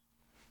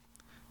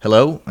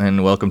Hello,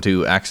 and welcome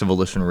to Acts of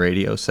Volition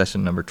Radio,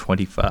 session number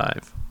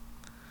 25.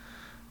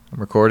 I'm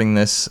recording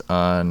this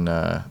on,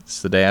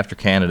 it's the day after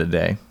Canada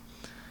Day,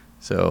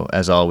 so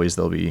as always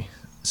there'll be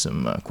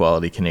some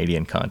quality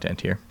Canadian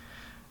content here,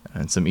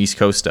 and some East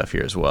Coast stuff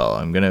here as well.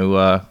 I'm going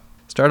to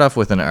start off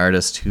with an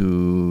artist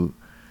who,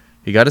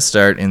 he got to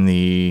start in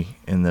the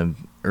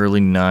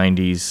early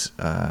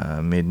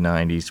 90s,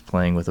 mid-90s,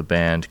 playing with a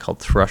band called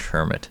Thrush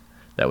Hermit.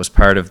 That was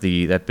part of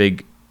that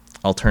big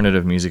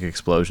alternative music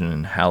explosion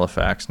in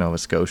Halifax, Nova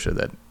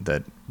Scotia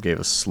that gave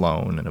us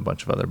Sloan and a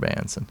bunch of other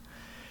bands. And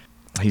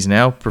he's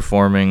now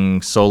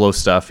performing solo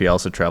stuff. He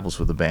also travels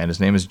with a band. His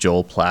name is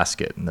Joel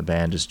Plaskett, and the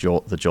band is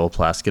the Joel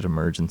Plaskett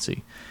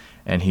Emergency.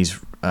 And he's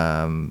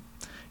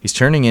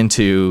turning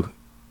into,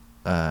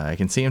 I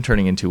can see him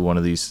turning into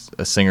a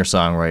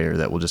singer-songwriter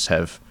that will just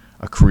have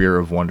a career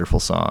of wonderful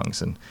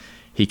songs. And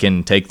he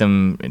can take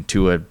them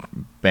to a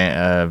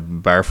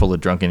bar full of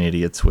drunken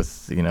idiots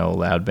with, a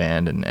loud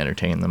band and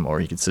entertain them, or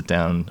he could sit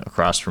down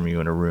across from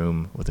you in a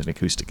room with an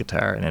acoustic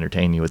guitar and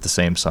entertain you with the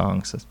same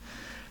songs.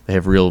 They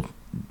have real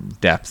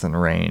depth and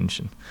range.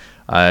 And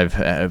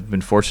I've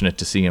been fortunate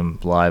to see him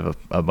live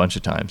a bunch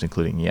of times,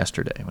 including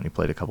yesterday when he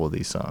played a couple of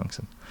these songs.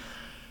 And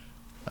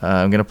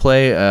I'm going to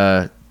play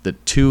the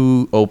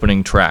two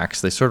opening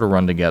tracks. They sort of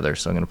run together,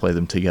 so I'm going to play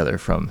them together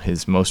from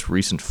his most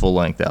recent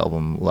full-length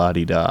album, La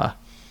Di Da.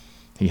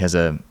 He has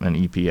an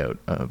EP out,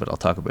 but I'll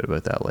talk a bit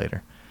about that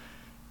later.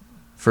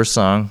 First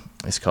song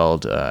is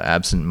called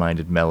Absent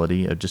Minded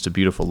Melody, just a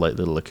beautiful, light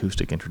little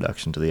acoustic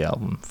introduction to the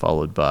album,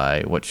 followed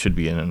by what should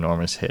be an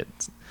enormous hit,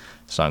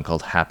 a song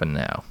called Happen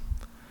Now.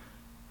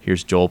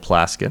 Here's Joel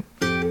Plaskett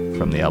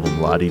from the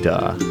album La Di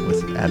Da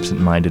with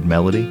Absent Minded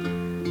Melody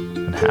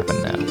and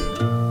Happen Now.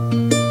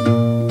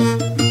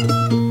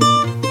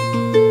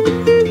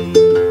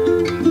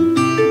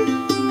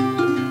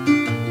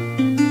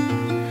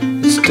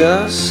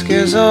 Dusk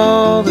as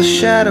all the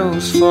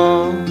shadows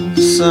fall,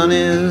 the sun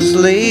is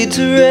laid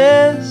to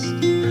rest.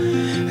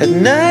 At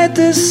night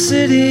the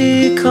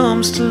city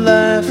comes to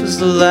life as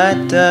the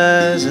light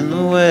dies in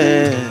the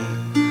west.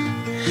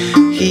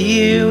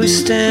 Here we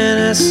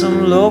stand as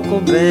some local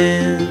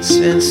band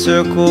spin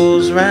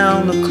circles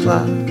round the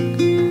clock.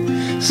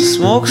 So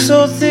smoke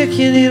so thick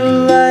you need a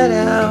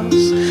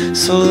lighthouse,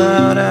 so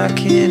loud I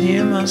can't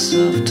hear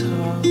myself talk.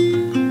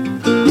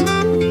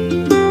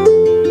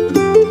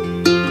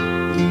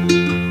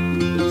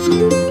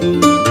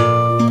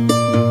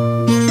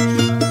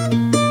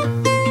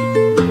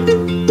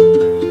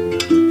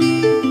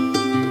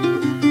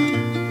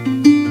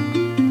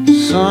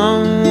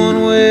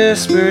 Someone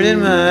whispered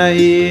in my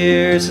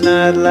ear, it's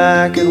not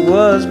like it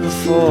was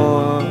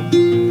before.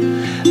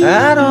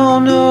 I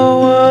don't know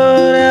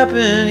what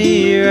happened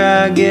here,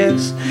 I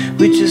guess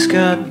we just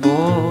got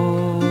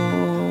bored.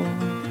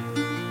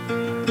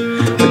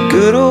 The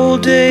good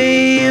old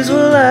days,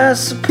 well I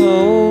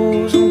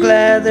suppose I'm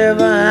glad they're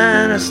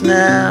behind us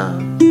now.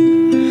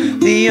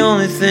 The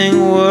only thing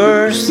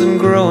worse than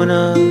growing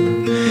up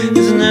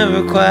is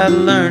never quite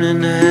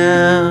learning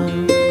how.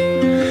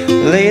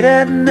 Late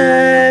at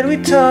night we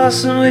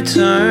toss and we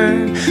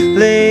turn,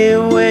 lay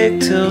awake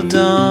till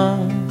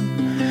dawn.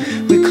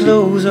 We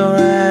close our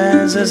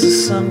eyes as the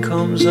sun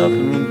comes up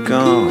and we're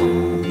gone.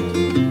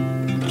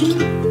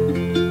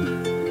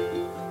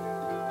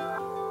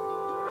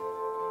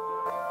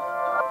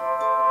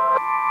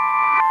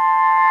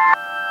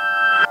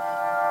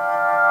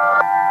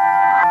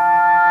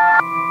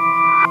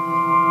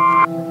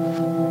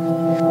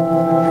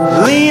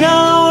 Lean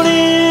on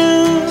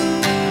in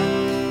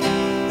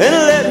and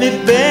let me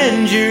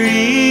bend your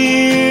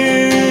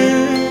ear.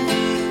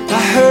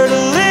 I heard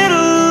a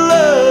little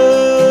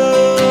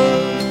love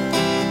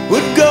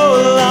would go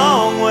a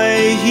long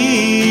way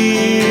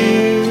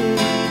here.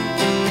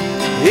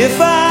 If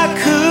I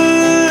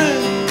could,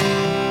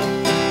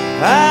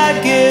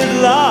 I'd get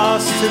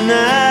lost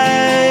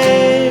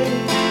tonight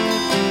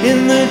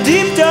in the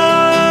deep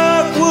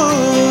dark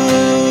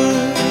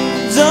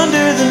woods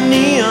under the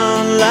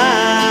neon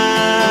light.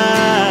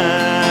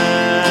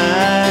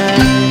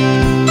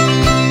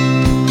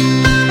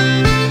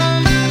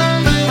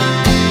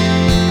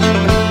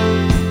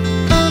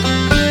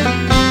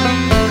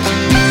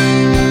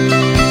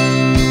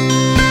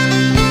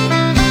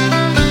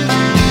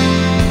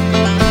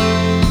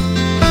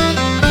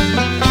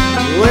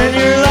 When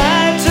your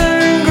light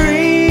turned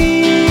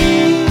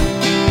green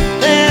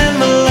and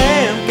my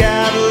lamp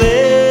got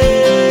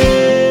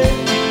lit,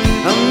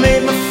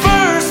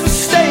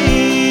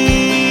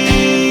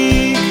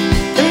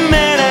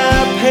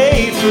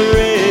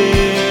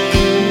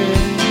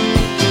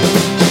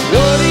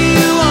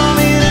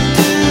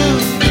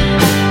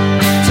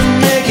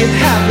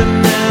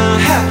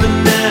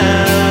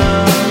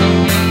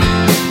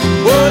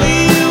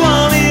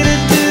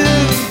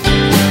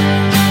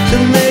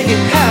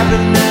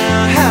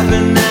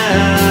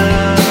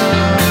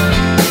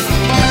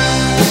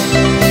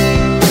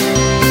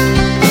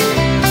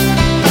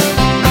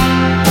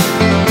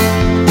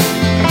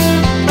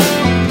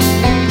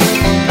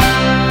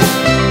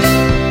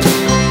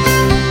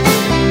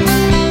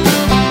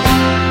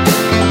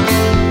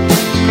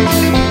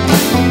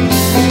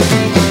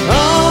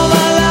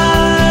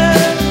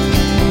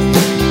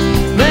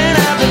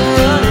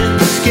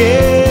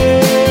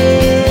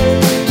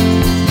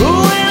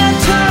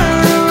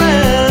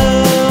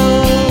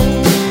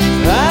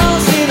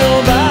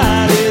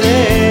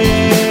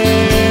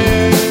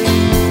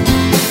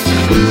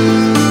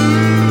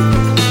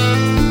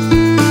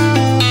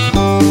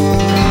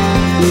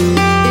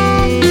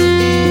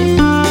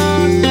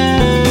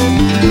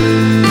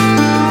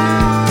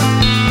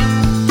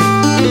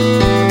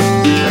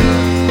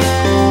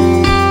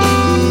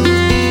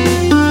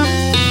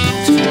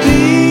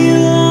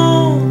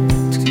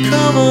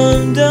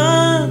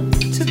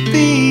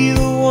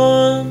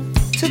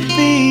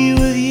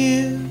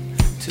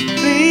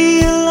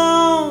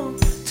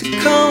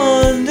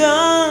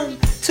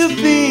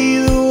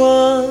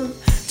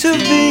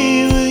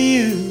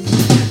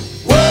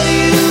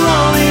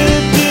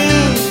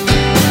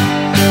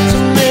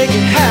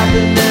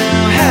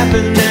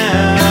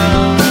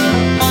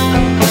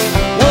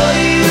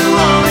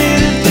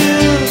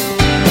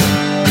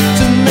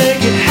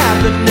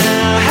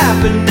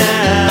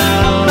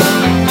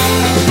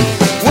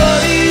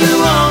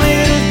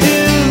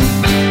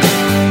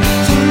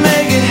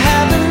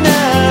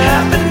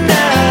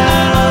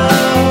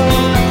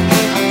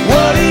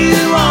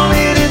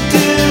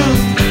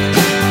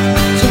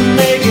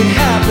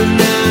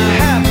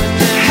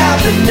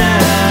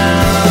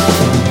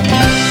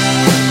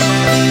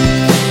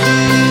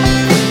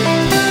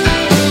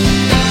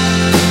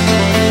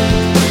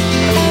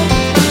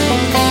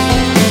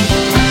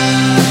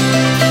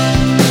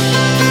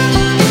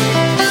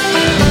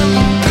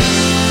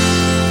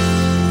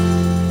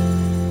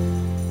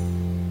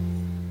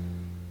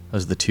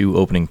 2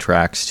 opening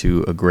tracks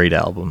to a great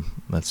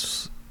album.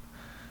 It's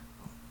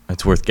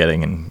worth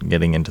getting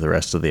into the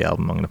rest of the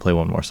album. I'm going to play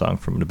one more song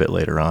from it a bit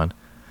later on.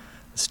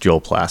 It's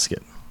Joel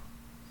Plaskett.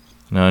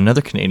 Now,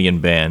 another Canadian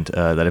band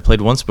that I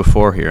played once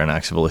before here on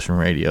Acts of Volition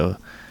Radio.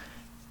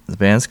 The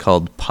band's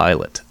called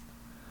Pilot.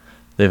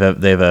 They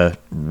have a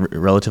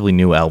relatively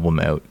new album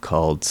out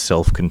called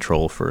Self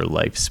Control for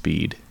Life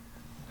Speed.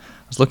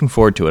 I was looking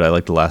forward to it. I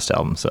liked the last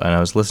album, and I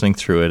was listening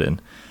through it,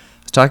 and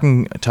I was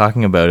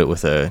talking about it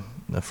with a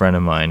friend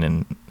of mine,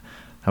 and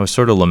I was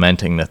sort of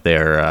lamenting that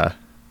they're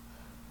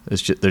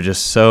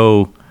just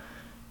so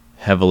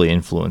heavily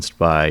influenced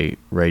by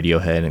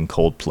Radiohead and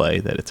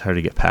Coldplay that it's hard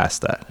to get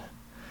past that.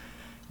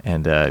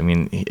 And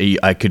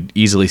I could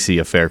easily see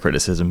a fair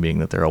criticism being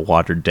that they're a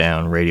watered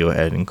down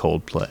Radiohead and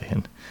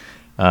Coldplay,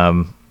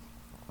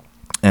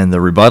 and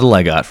the rebuttal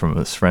I got from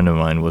this friend of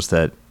mine was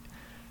that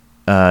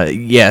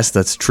yes,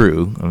 that's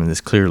true. I mean, there's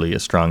clearly a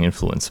strong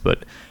influence,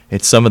 but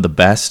it's some of the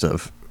best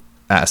of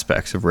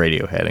aspects of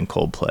Radiohead and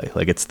Coldplay.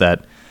 Like, it's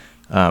that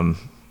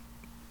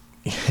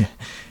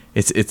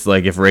it's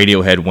like if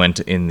Radiohead went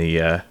in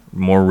the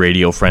more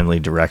radio friendly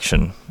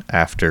direction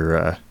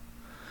after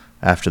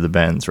the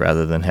Bends,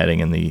 rather than heading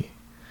in the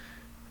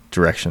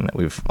direction that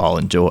we've all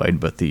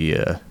enjoyed, but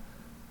the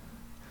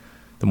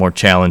more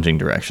challenging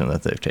direction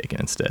that they've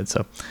taken instead.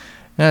 So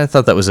I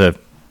thought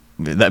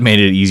that made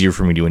it easier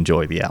for me to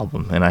enjoy the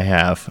album, and I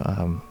have.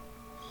 I'm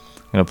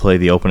going to play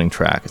the opening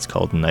track. It's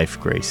called Knife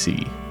Gray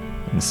Sea,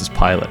 and this is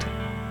Pilot.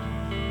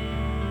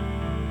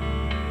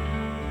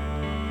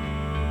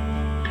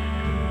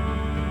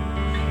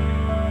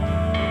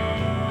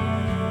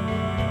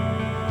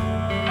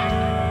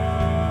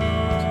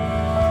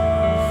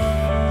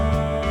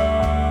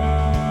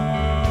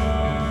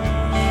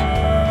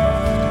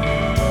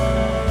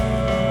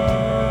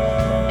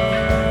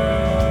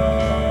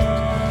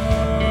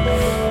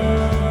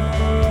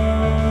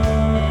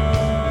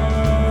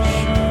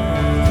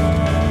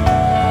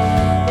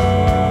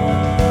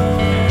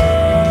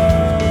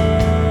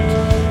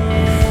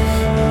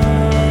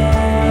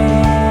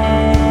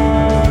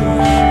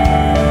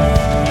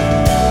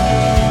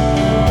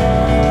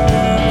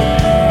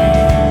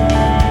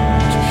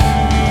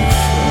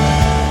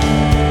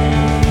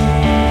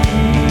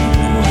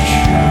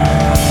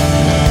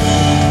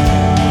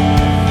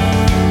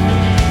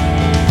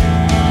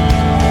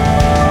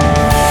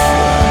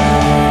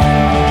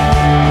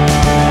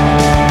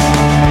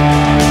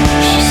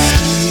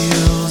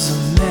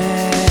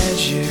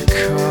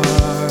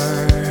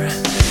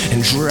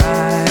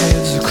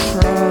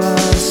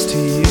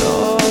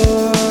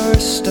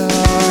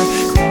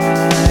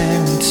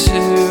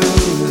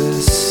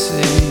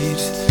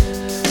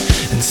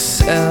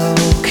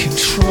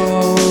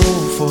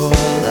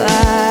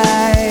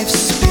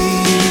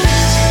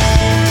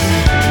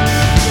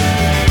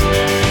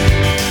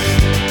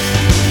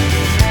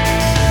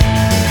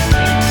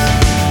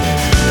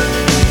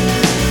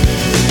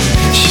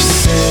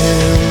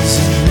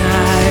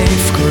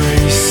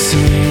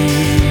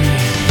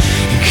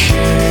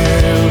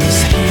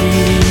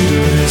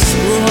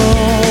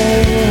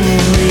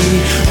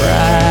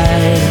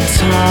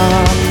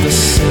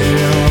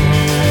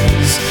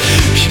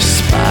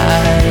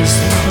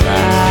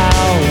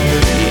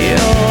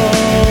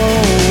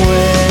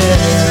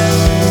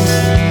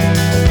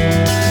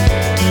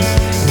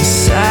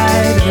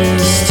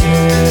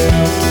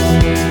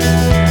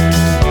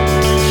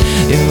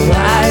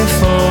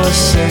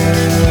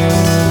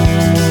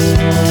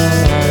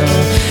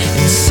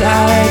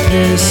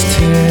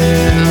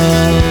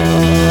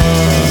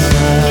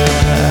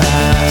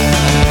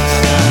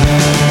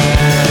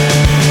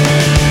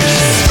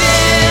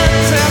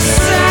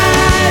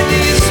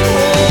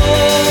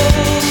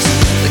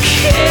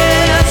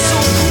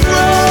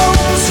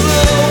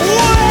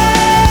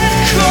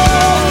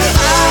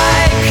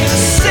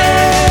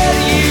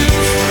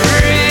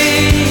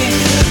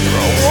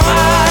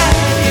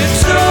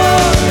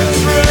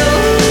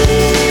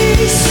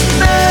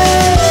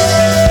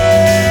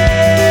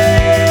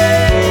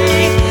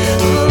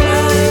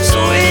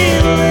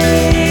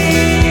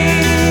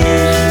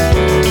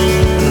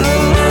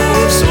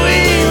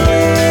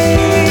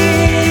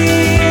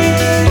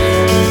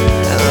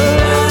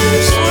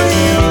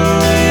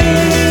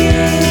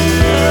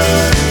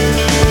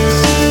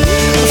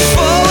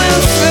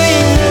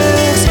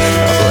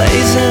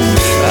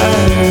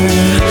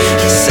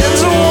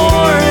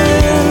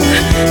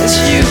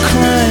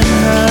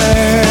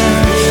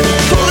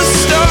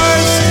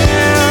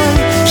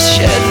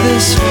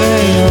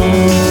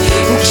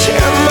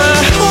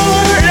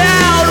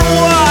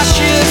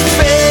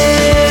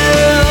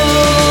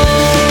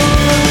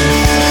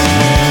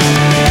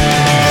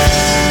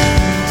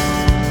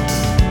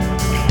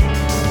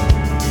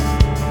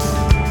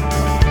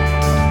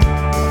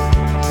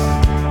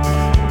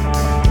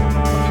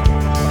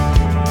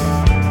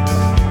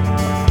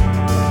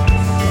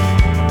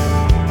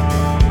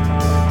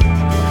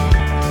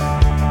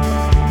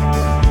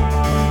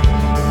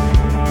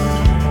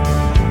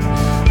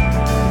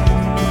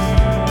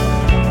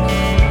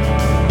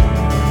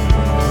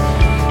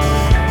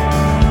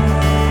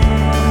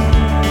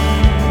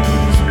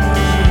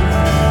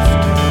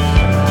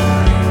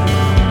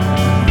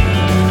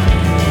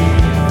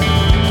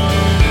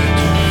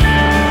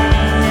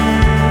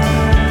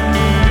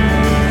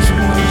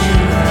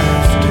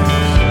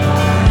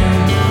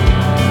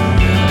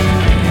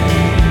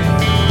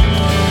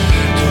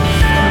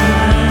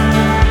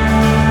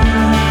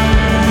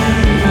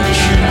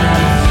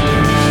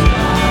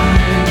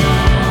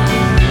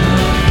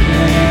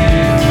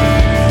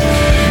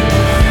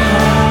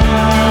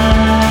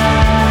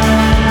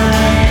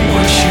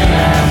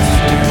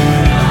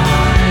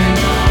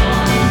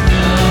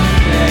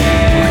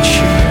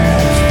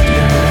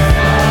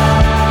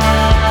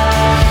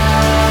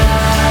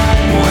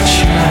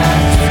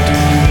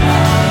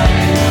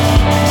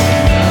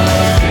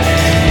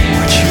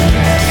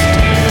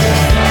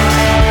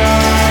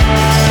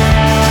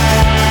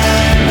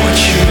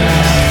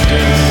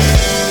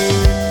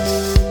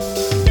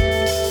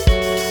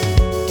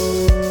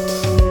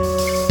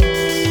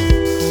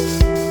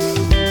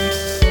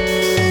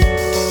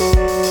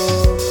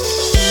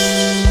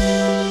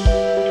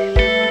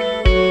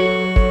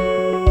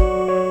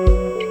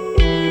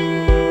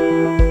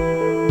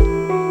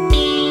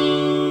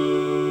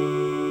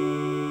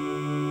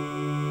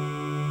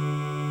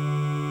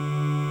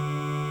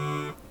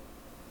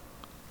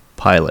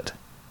 Pilot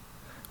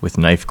with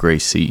Knife Gray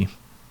Sea.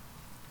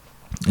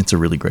 It's a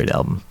really great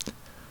album.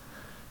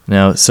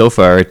 Now, so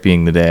far, it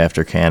being the day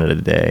after Canada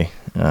Day,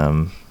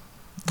 I've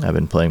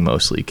been playing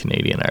mostly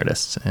Canadian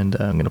artists, and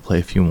I'm going to play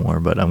a few more,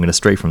 but I'm going to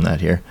stray from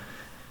that here.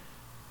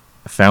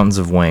 Fountains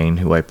of Wayne,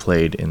 who I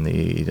played in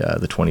the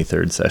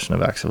 23rd session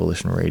of Acts of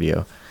Volition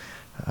Radio.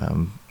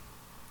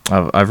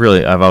 I've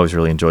always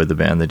really enjoyed the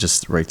band. They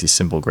just write these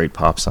simple, great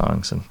pop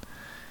songs,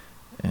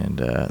 and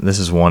this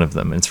is one of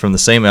them. It's from the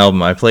same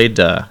album. I played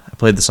the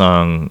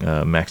song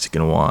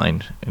Mexican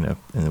Wine in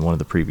one of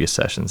the previous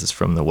sessions. It's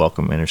from the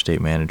Welcome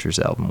Interstate Managers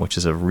album, which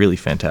is a really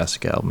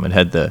fantastic album. It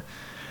had the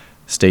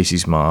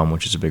Stacy's Mom,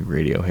 which is a big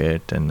radio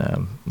hit,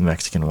 and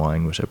Mexican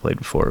Wine, which I played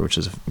before, which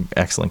is an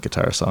excellent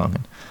guitar song.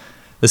 And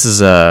this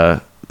is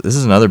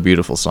another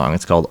beautiful song.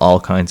 It's called All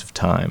Kinds of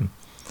Time,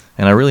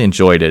 and I really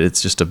enjoyed it.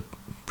 It's just a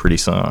pretty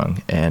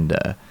song, and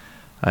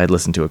I had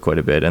listened to it quite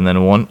a bit. And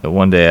then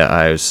one day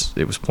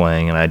it was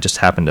playing, and I just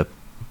happened to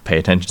pay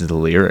attention to the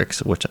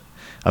lyrics, which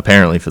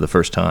apparently for the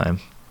first time,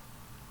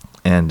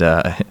 and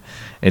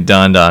it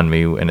dawned on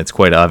me, and it's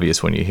quite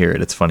obvious when you hear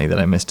it. It's funny that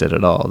I missed it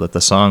at all. That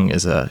the song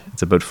it's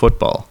about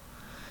football,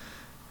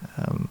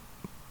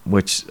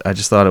 which I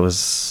just thought it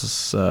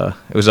was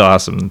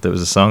awesome. There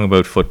was a song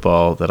about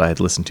football that I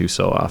had listened to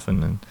so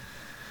often, and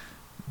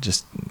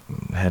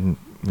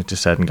it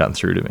just hadn't gotten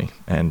through to me.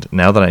 And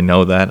now that I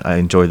know that, I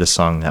enjoy the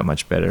song that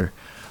much better.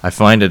 I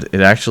find it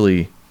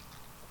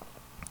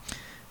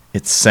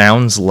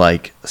sounds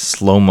like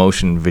slow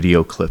motion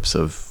video clips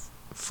of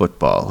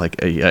football. Like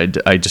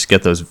I just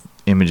get those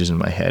images in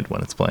my head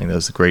when it's playing,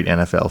 those great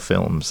NFL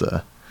films,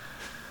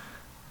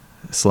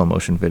 slow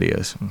motion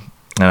videos.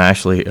 And I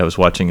was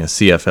watching a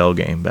CFL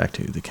game, back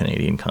to the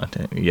Canadian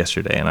content,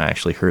 yesterday, and I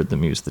actually heard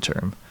them use the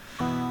term.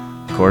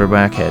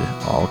 Quarterback had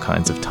all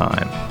kinds of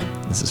time.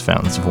 This is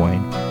Fountains of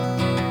Wayne.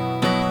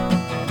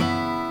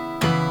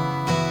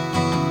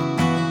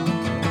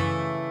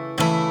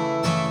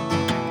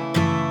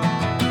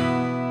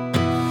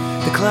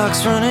 The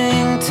clock's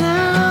running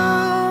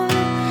down,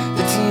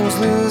 the team's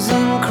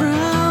losing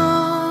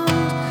ground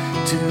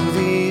to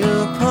the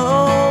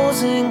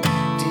opposing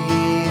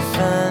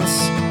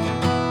defense.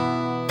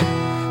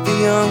 The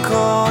young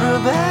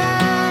quarterback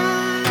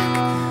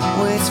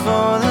waits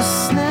for the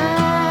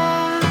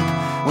snap,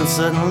 when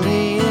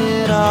suddenly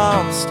it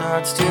all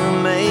starts to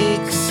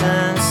make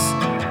sense.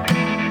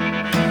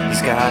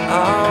 He's got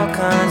all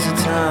kinds of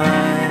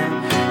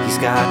time. He's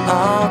got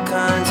all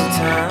kinds of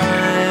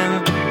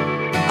time.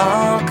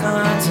 All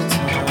kinds of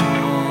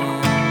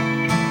time.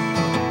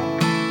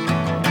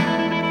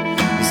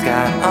 He's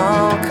got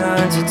all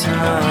kinds of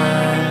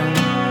time.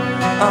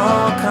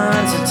 All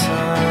kinds of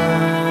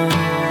time.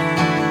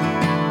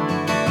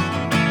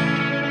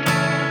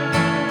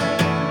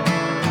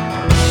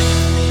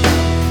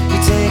 He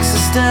takes a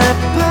step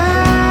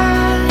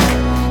back.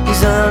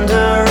 He's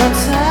under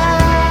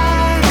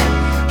attack,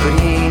 but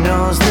he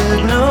knows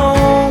that no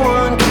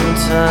one can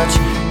touch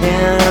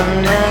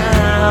him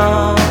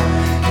now.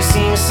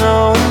 Seems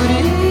so at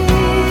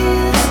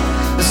ease.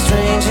 The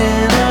strange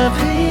inner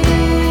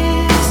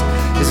peace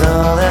is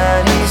all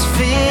that he's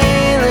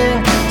feeling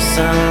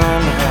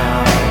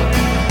somehow.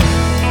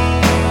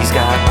 He's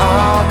got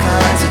all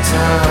kinds of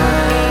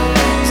time.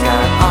 He's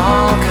got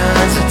all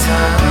kinds of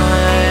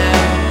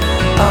time.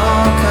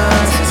 All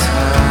kinds of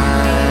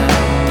time.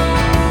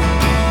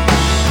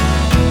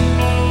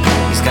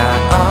 He's got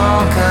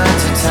all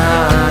kinds of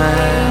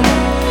time.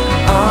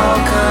 All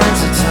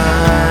kinds of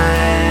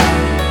time.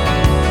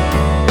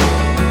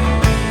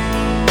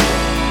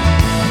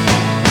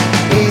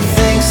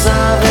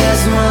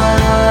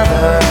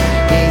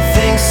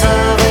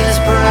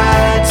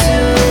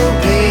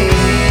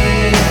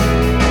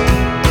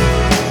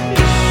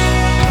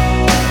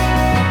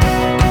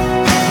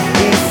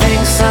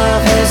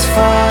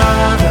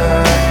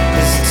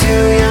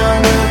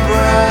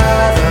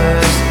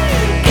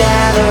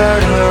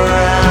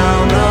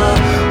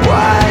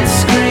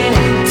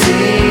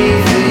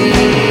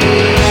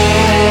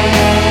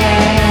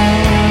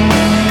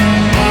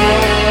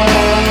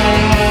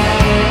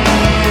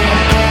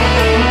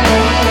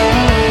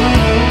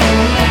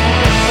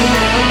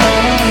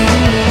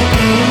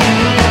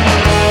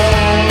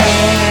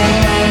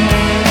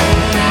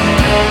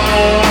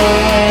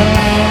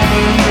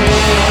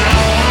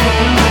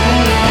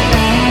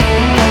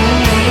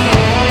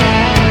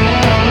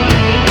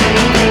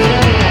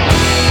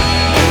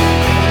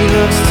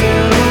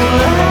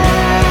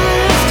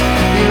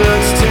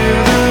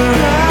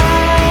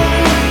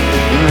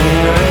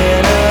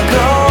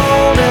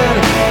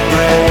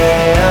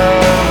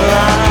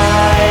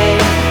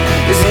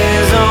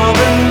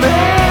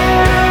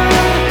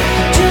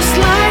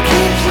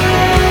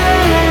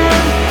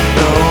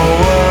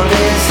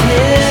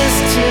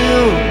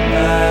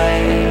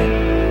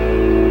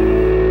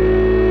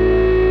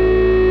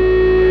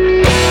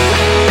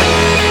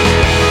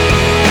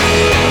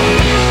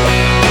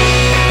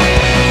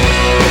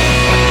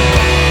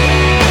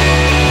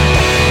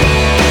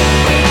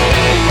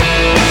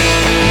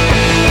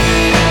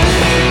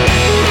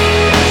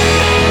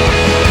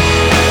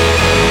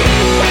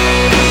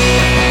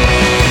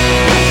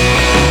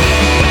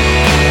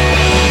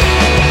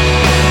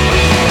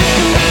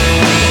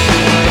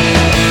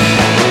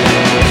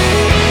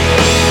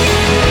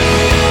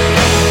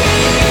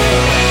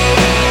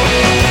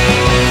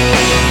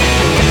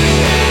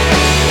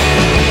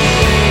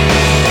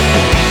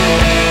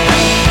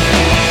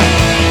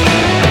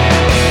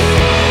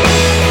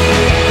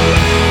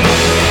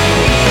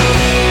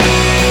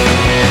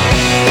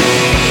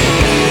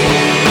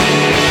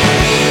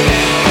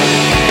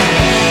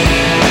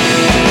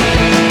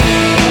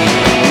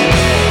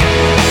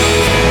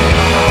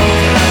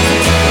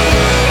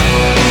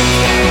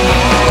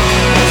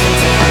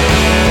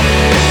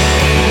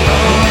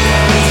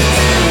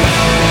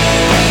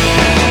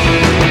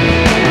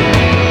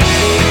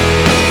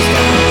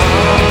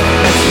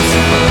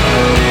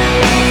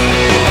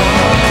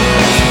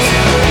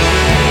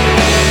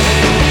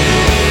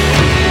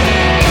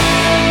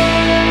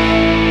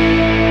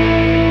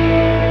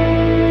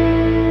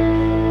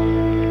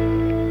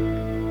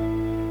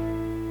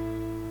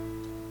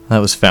 That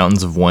was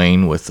Fountains of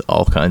Wayne with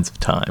All Kinds of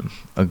Time,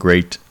 a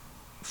great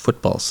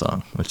football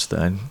song, which,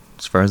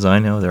 as far as I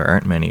know, there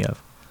aren't many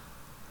of.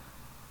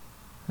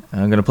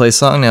 I'm going to play a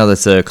song now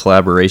that's a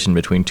collaboration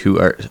between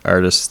two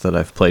artists that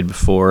I've played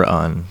before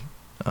on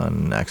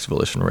Axe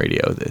Volition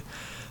Radio.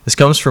 This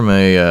comes from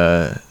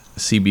a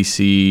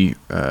CBC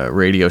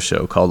radio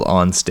show called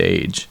On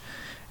Stage,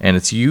 and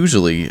it's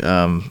usually,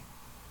 my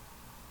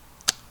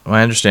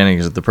understanding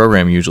is that the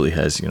program usually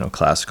has,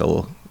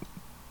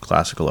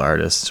 classical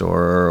artists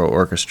or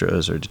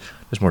orchestras or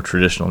just more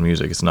traditional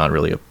music. It's not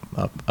really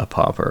a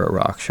pop or a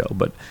rock show,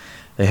 but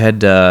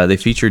they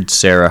featured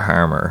Sarah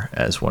Harmer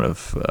as one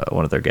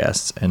of their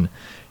guests, and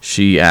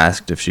she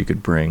asked if she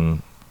could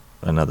bring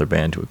another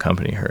band to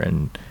accompany her,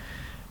 and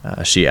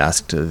she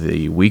asked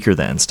the Weaker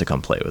Thans to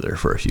come play with her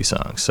for a few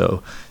songs.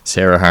 So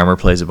Sarah Harmer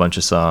plays a bunch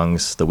of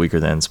songs, the Weaker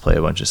Thans play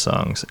a bunch of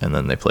songs, and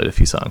then they played a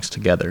few songs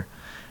together.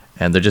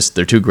 And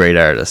they're two great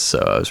artists, so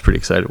I was pretty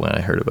excited when I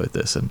heard about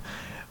this, and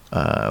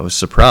I was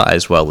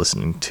surprised while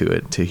listening to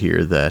it to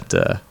hear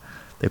that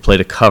they played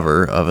a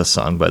cover of a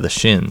song by the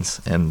Shins,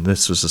 and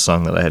this was a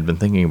song that I had been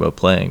thinking about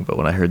playing, but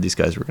when I heard these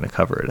guys were going to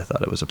cover it, I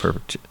thought it was a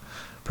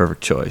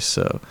perfect choice.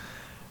 So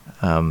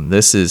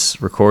this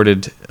is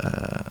recorded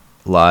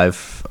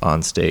live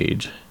on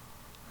stage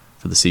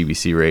for the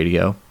CBC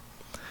radio.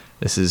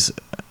 This is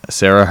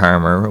Sarah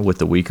Harmer with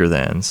the Weaker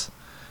Thans,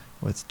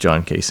 with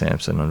John K.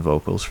 Sampson on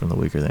vocals from the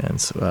Weaker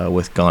Thans,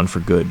 with Gone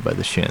for Good by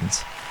the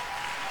Shins.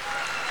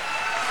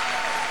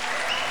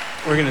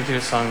 We're going to do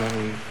a song that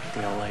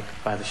we all like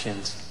by the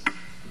Shins.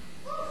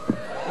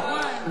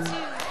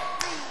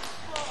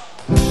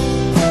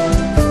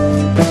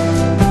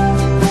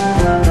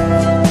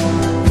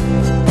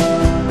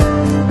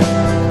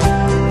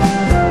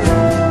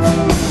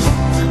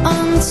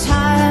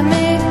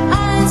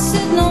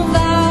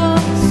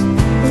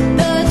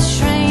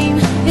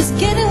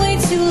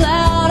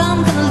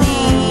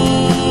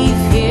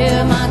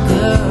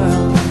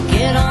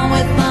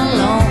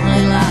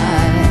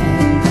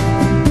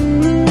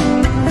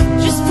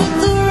 Just put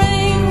the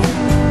ring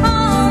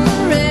on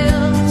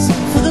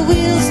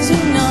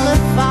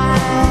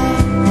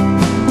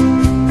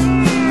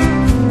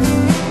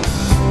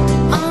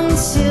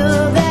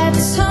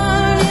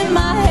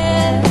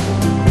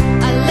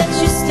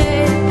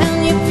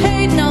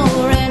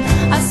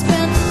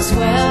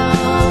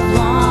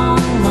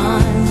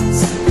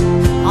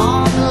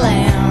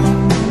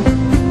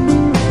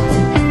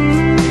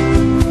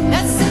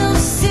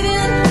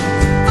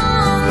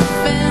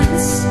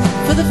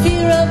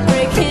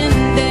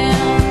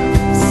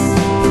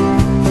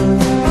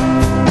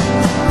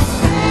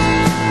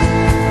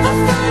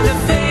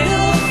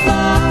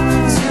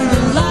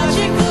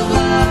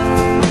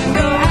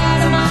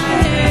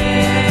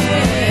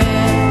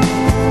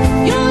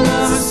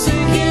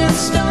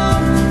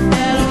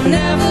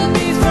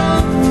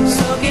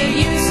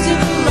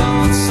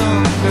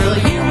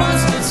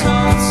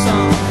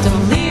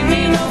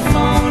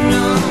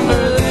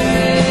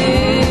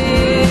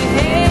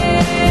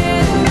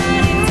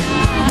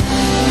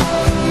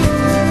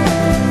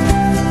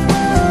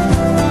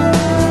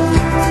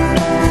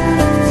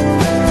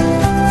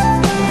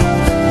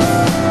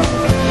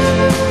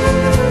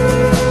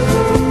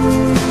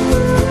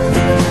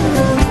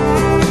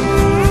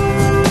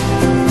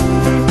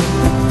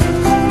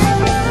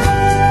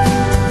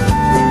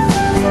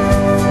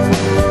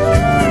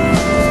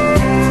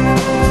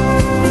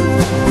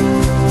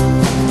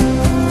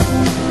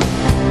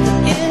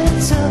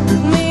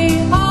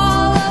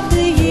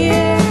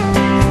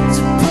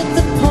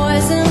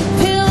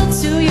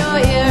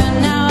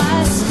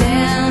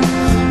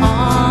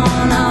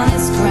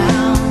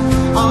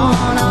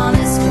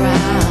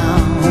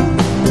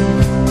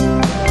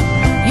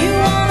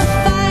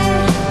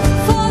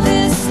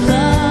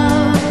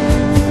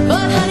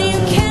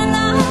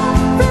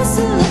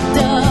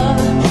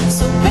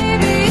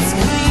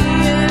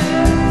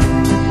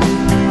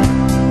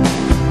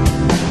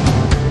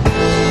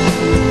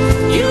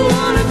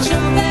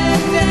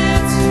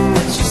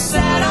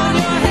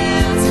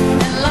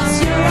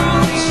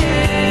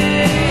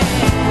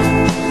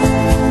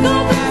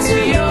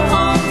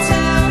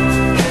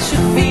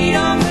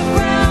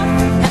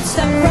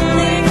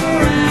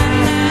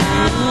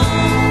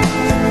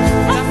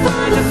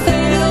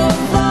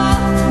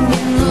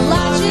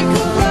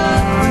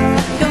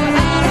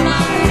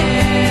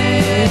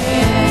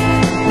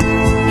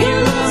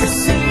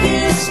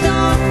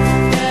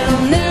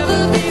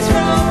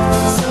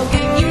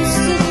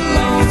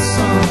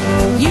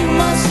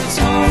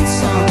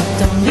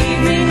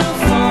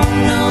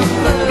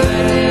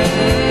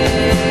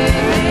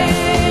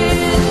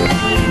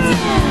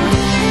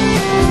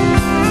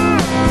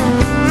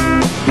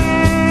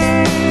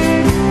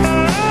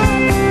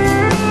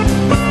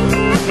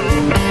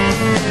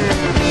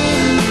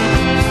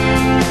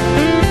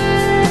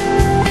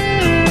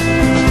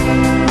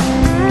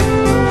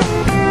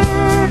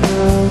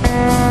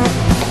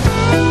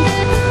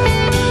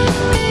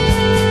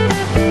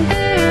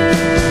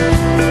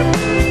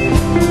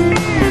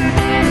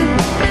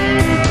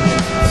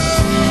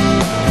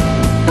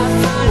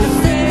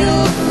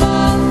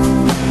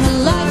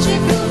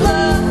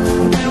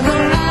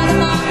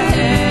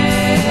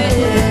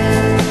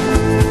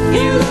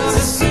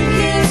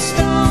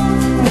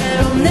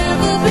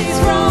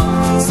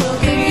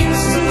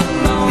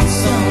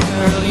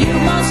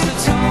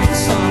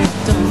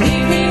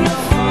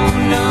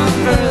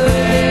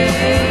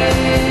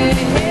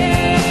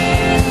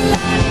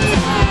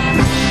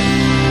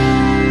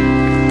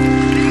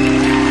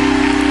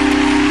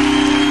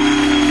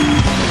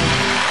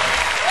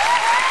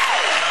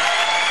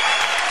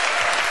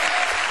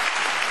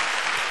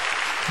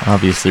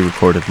Obviously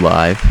recorded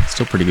live.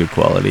 Still pretty good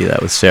quality.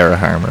 That was Sarah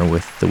Harmer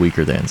with the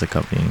Weaker Thans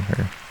accompanying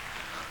her,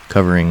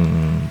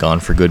 covering Gone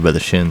for Good by the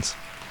Shins.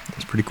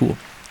 It's pretty cool.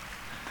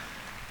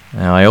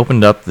 Now, I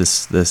opened up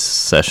this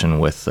session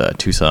with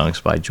 2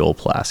 songs by Joel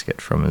Plaskett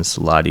from his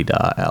La Di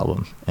Da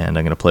album, and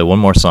I'm going to play one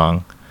more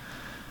song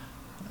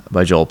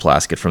by Joel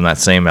Plaskett from that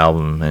same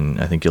album, and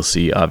I think you'll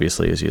see,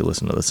 obviously, as you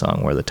listen to the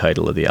song, where the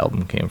title of the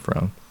album came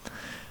from.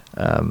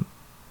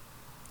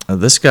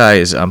 This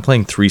guy I'm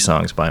playing 3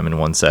 songs by him in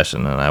one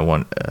session, and I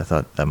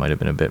thought that might have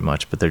been a bit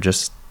much, but the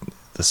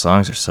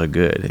songs are so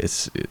good.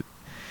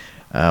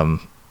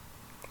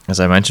 As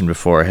I mentioned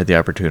before, I had the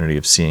opportunity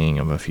of seeing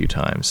him a few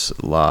times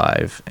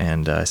live,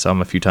 and I saw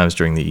him a few times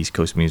during the East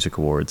Coast Music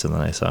Awards, and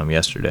then I saw him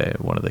yesterday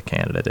at one of the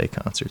Canada Day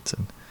concerts,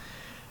 and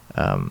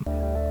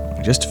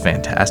just a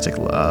fantastic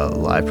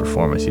live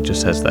performance. He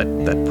just has that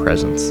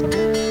presence,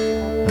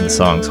 and the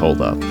songs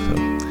hold up.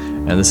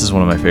 And this is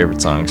one of my favorite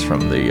songs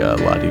from the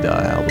La Di Da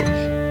album,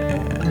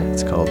 and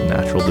it's called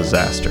Natural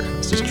Disaster.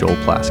 This is Joel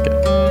Plaskett.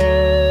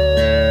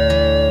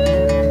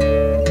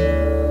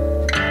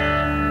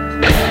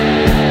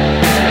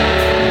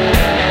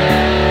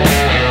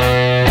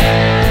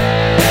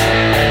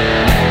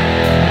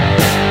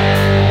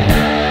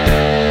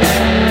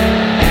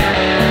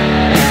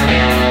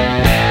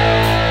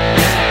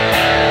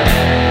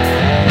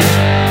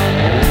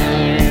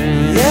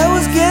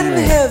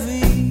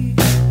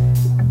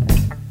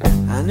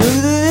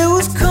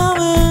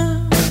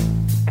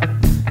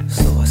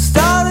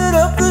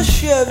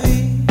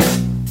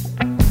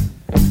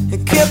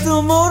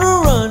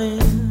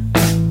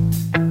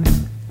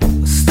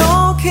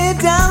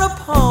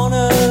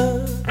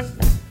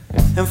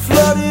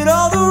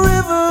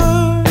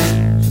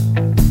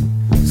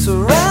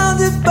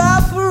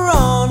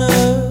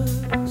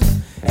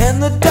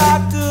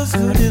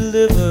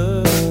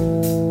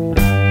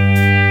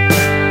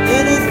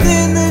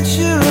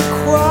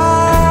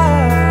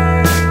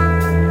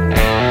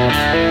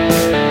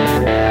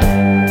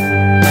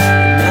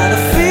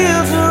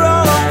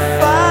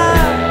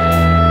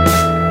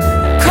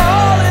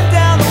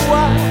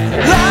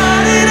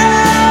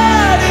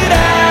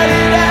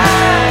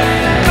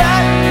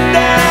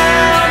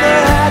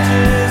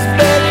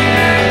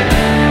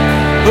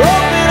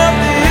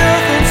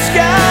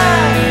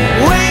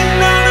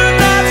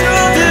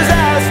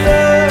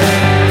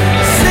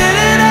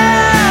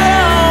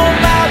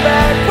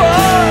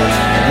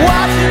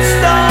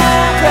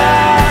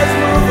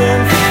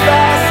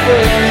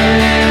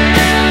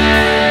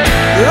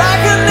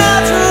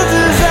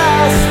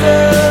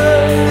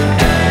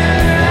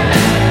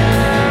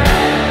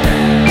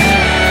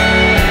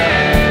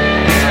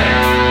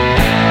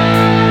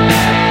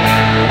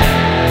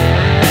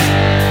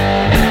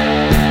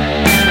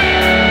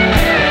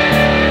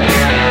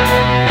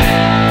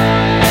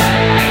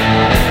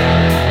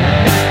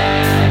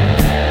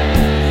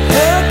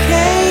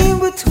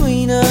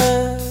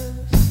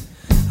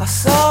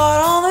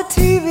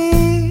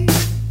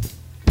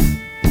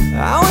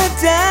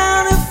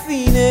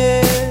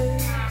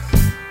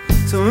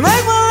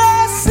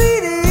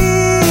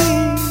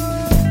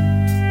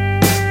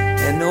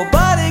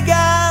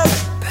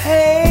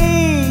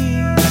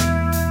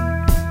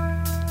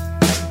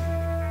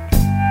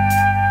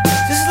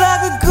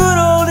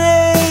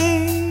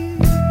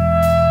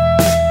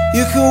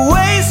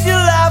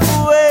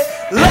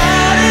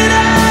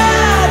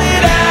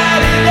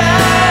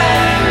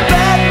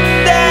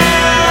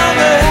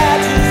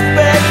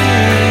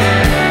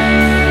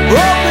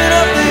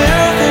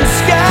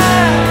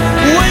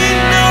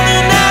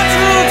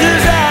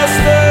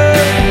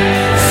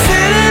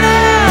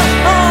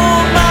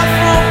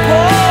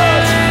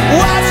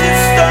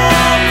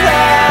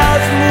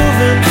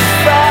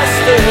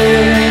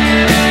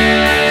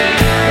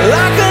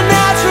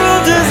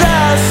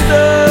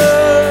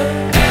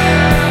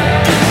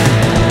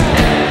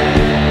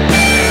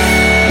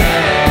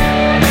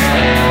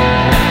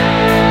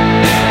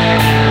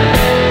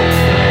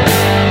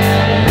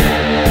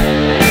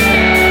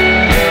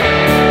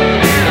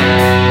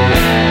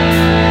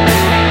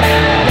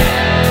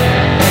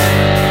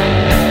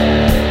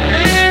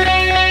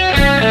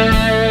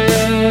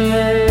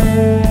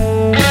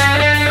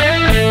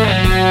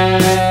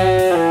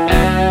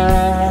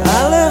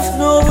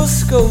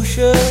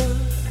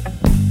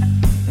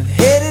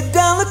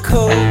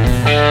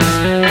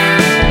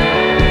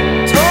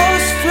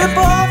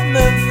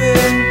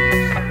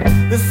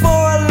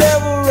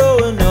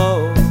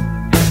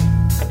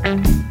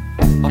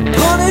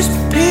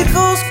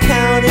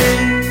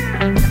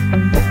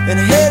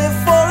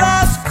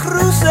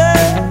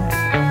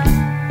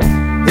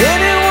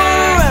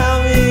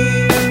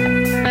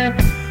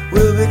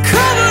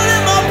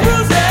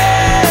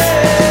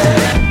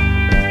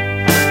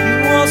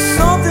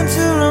 Something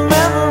to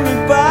remember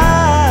me by.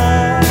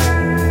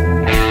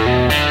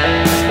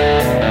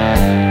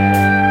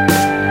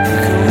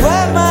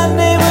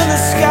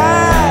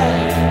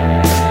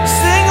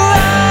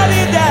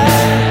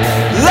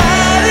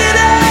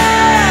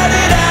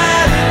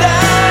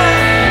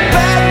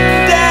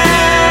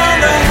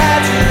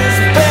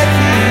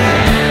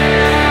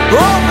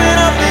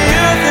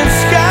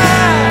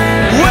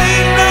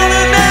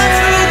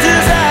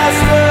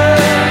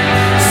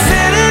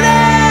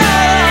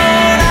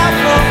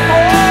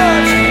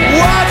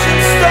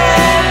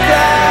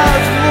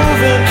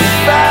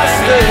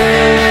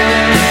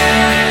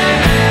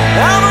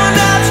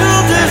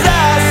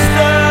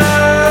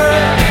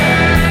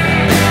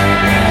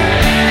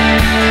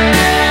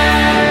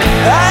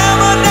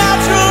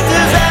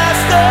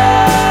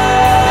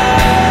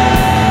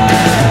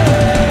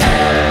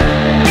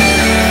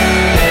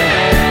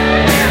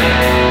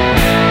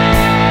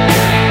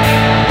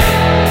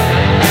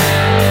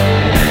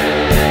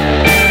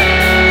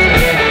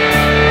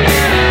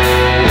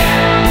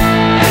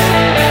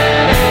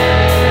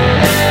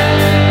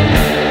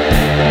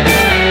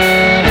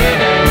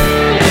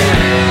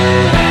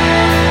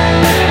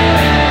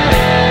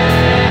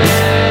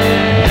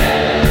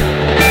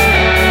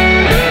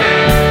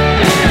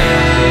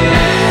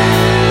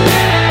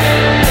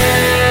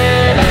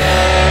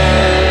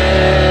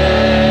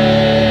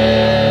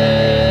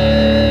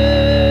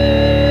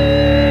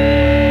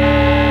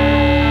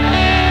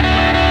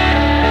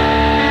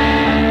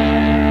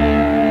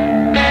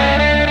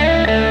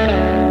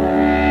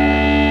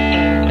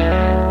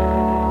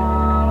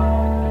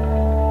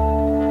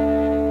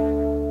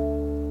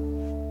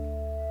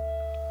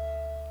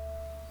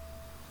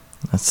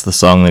 It's the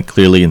song that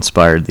clearly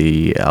inspired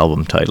the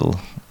album title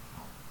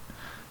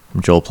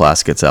from Joel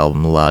Plaskett's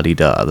album La Di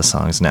Da. The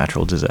song is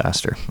Natural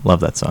Disaster.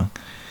 Love that song.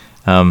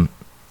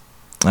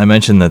 I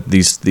mentioned that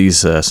these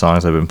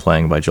songs I've been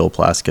playing by Joel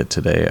Plaskett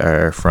today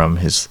are from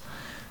his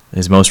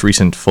most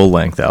recent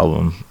full-length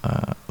album,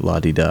 La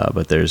Di Da,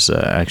 but there's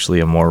actually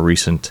a more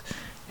recent.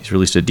 He's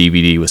released a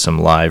DVD with some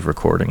live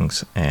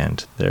recordings,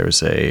 and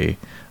there's a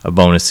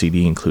bonus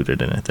CD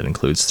included in it that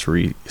includes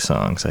 3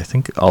 songs. I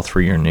think all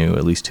 3 are new,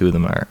 at least 2 of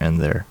them are, and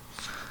they're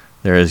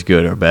as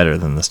good or better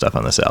than the stuff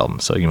on this album,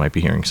 so you might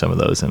be hearing some of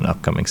those in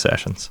upcoming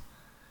sessions.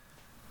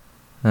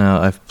 Now,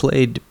 I've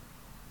played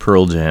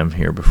Pearl Jam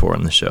here before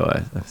on the show.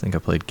 I think I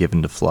played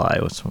Given to Fly,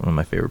 which is one of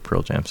my favorite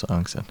Pearl Jam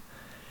songs, and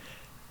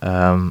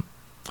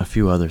a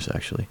few others,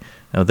 actually.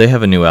 Now, they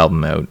have a new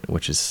album out,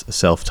 which is a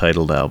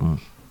self-titled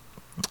album,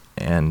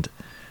 and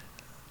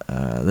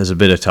there's a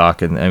bit of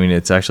talk, and I mean,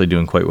 it's actually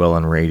doing quite well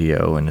on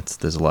radio, and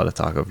there's a lot of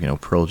talk of,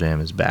 Pearl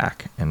Jam is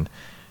back, and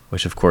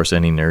which, of course,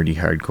 any nerdy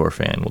hardcore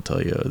fan will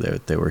tell you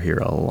they were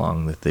here all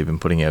along, that they've been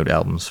putting out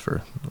albums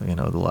for,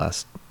 the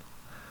last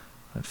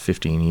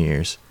 15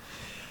 years.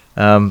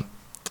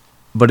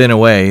 But in a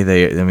way,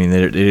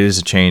 it is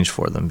a change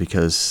for them,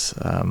 because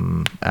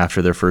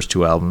after their first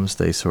 2 albums,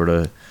 they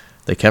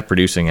kept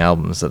producing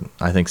albums, that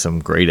I think some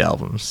great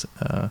albums,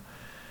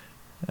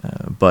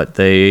 but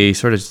they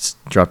sort of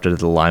dropped out of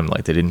the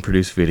limelight. They didn't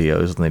produce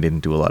videos, and they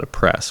didn't do a lot of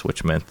press,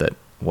 which meant that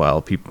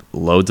while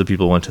loads of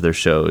people went to their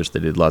shows,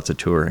 they did lots of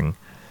touring.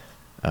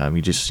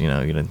 You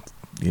didn't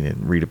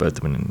read about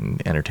them in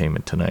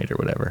Entertainment Tonight or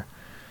whatever.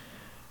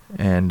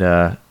 And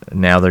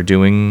now they're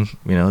doing,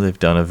 they've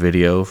done a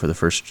video for the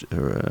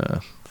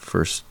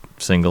first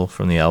single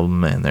from the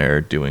album, and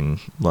they're doing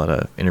a lot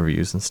of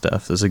interviews and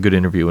stuff. There's a good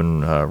interview in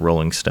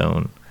Rolling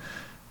Stone.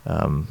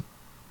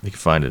 You can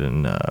find it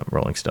in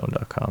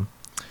rollingstone.com.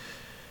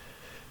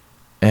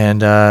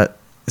 And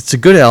it's a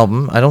good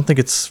album. I don't think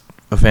it's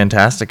a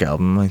fantastic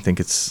album. I think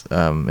it's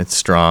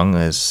strong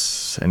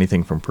as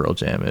anything from Pearl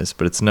Jam is,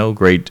 but it's no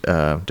great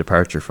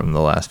departure from the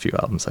last few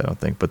albums, I don't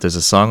think. But there's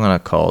a song on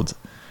it called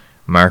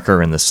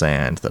Marker in the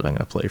Sand that I'm going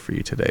to play for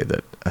you today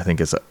that I think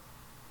it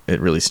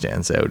really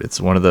stands out. It's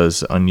one of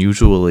those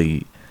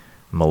unusually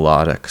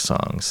melodic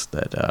songs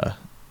that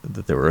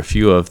there were a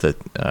few of that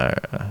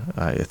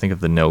I think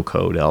of the No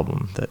Code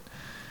album that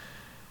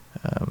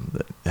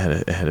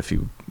had a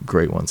few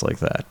great ones like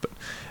that. But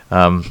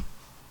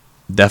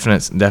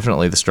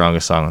definitely the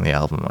strongest song on the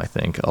album, I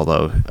think,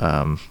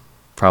 although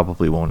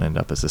probably won't end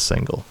up as a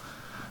single.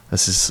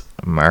 This is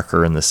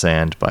Marker in the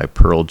Sand by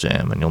Pearl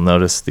Jam, and you'll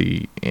notice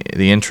the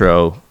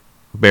intro,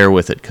 bear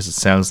with it because it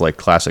sounds like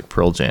classic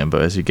Pearl Jam,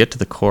 but as you get to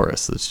the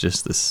chorus, it's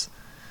just this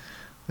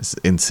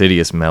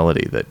insidious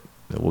melody that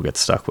will get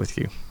stuck with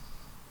you.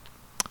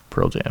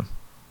 Pearl Jam.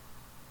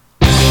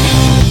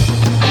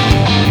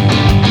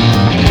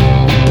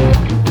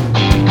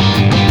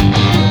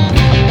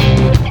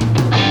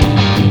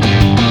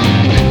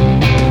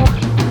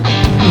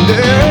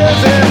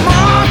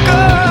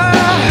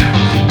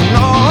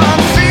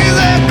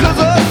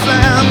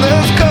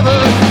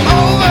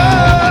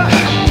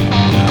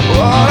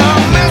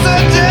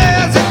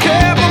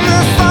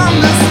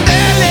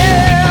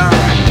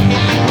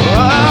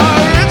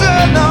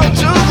 Original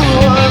truth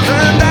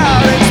wasn't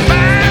out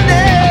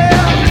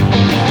expanded.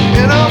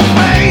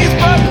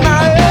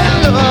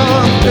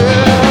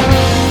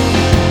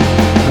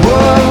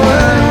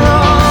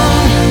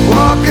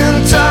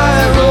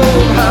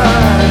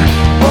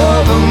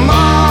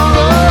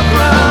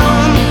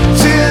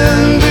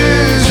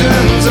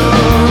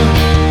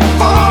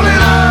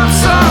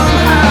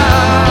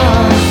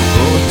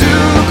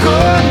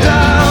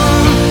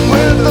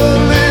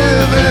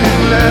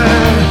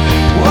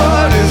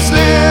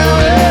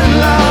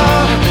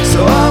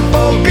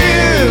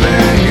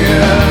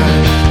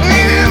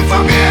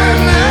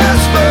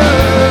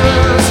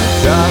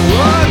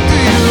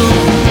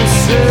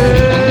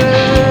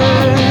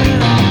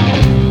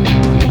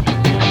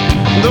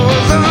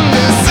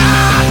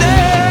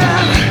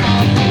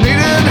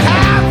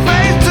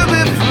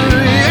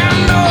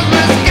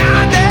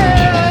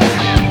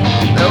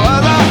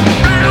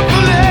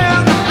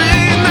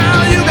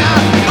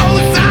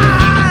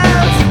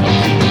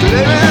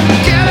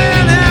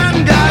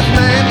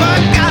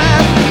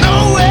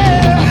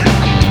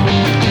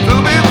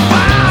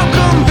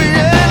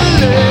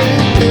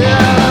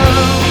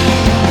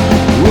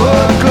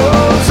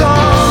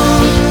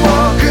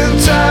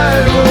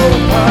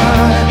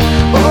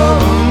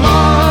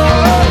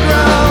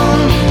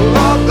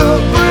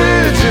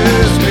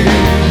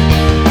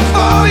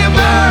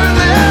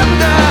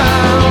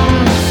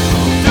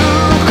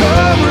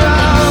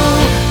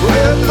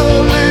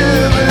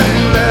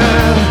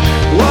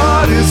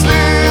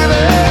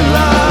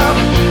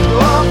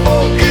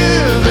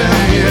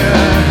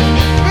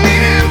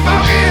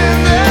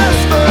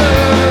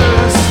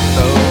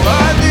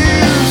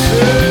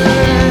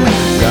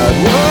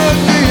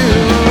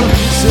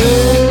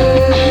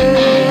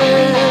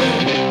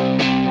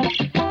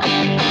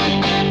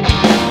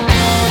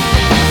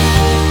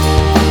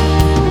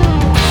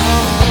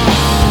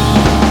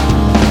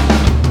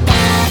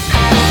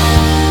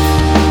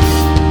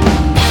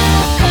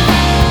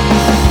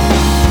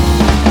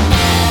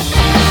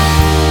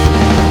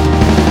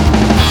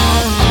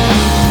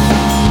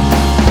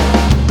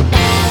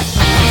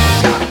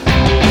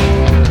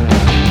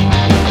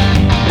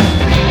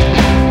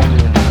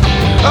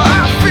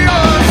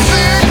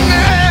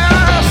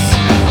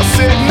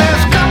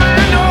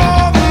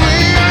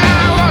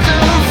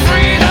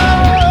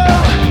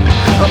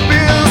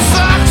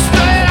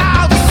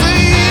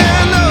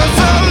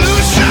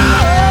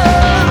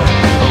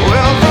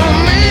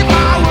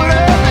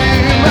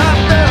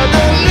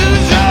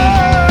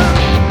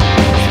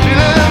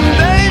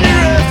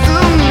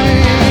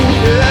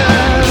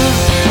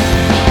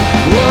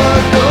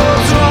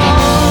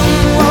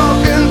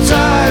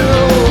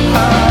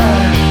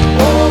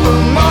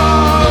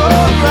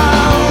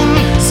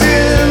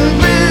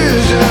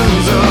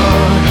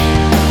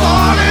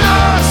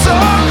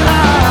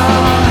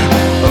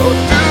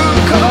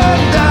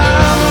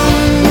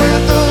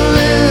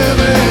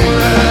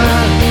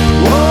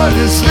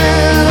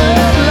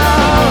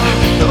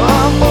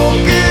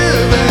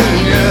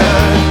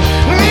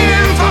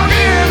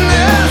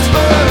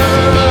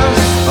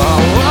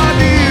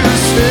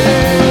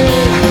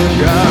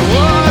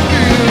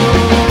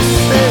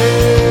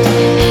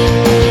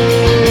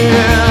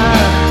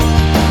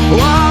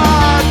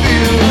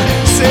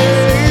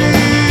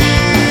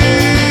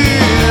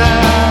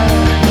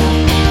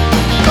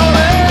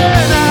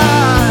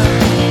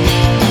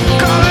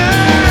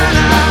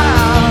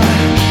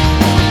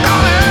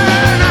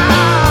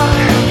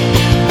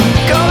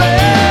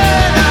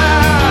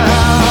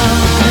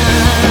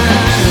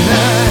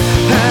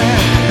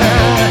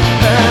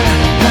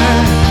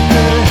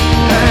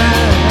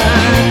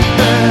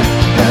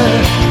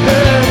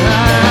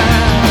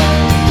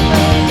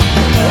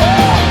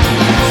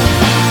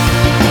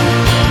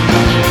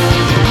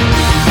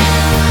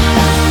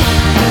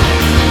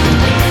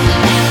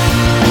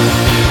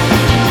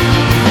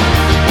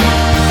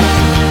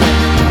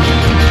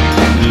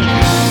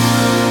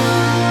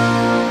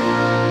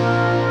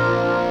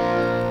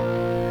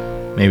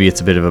 maybe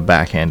it's a bit of a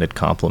backhanded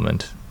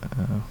compliment,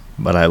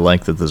 but I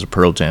like that there's a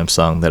Pearl Jam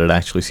song that it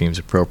actually seems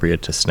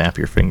appropriate to snap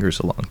your fingers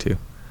along to.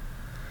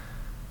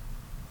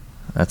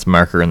 That's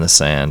Marker in the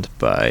Sand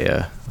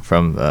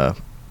from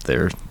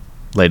their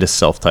latest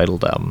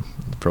self-titled album,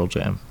 Pearl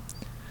Jam.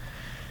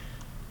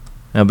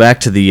 Now back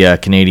to the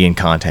Canadian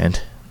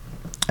content,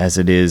 as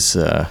it is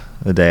the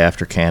day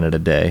after Canada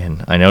Day,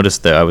 and I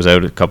noticed that I was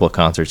out at a couple of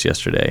concerts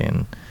yesterday,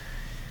 and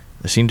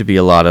there seemed to be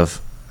a lot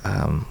of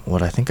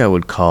what I think I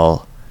would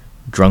call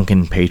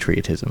drunken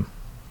patriotism.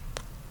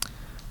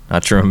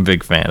 Not sure I'm a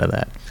big fan of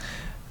that,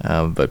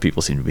 but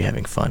people seem to be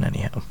having fun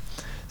anyhow.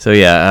 So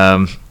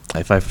yeah,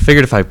 if I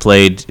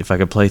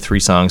could play 3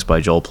 songs by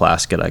Joel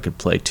Plaskett, I could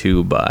play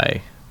 2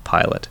 by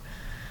Pilot.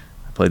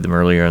 I played them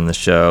earlier in the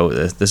show.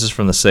 This is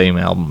from the same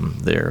album,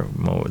 their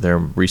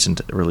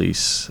recent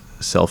release,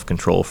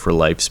 Self-Control for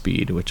Life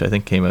Speed, which I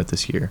think came out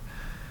this year.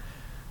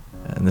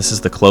 And this is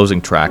the closing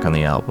track on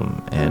the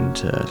album,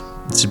 and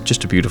it's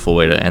just a beautiful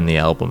way to end the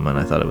album, and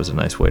I thought it was a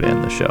nice way to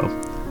end the show.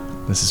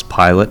 This is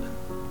Pilot,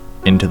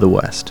 Into the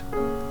West.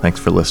 Thanks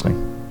for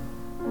listening.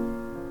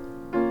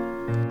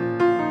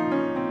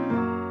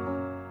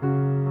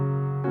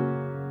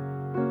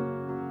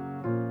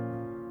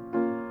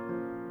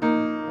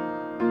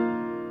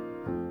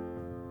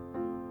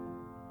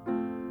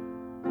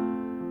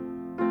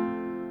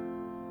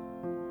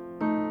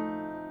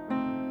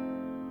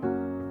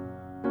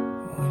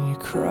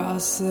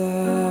 Cross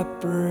that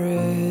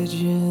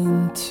bridge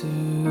into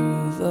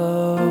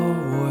the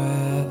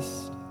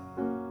west,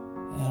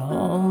 and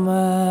all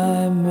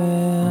my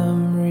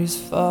memories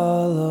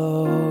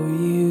follow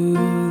you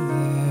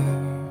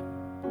there,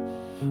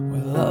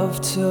 where love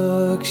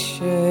took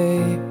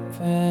shape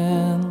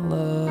and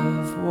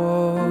love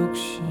woke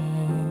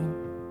shame.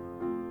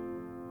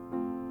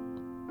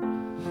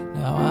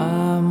 Now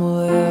I'm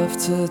left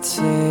to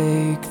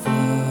take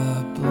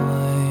the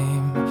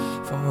blame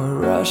for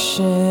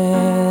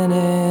rushing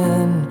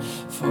in,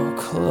 for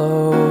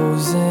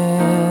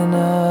closing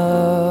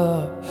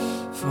up,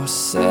 for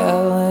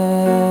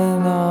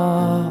selling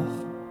off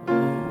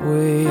what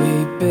we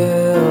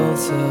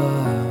built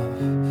up.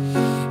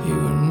 You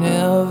were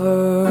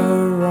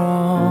never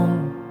wrong,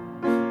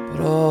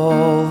 but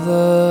all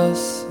the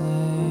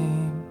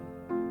same,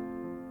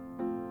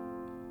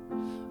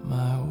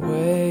 my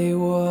way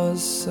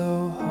was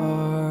so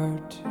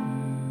hard to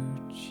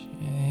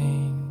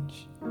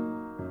change.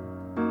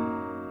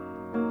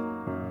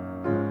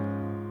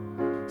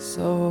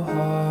 So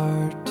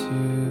hard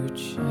to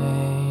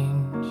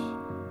change.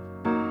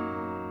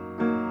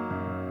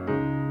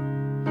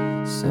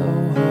 So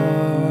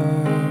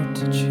hard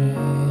to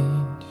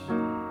change.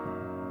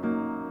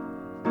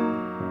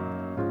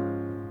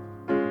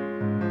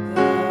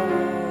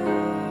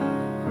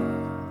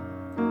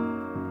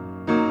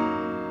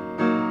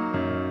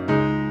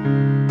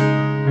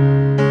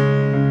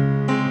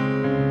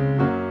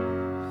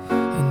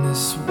 In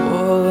this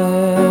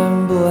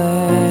woolen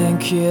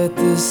blanket,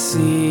 the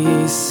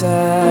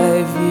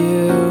seaside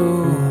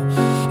view,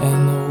 and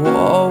the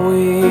war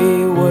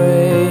we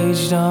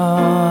waged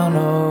on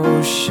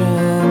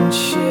ocean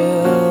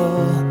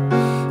chill,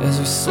 as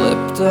we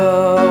slipped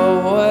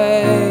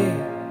away,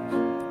 the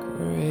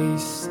gray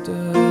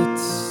stood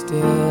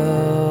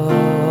still.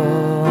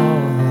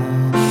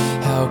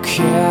 How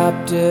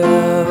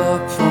captive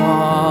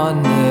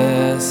upon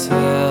this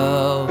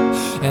hill,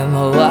 and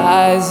the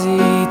lies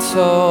he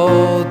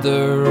told,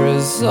 the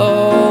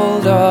result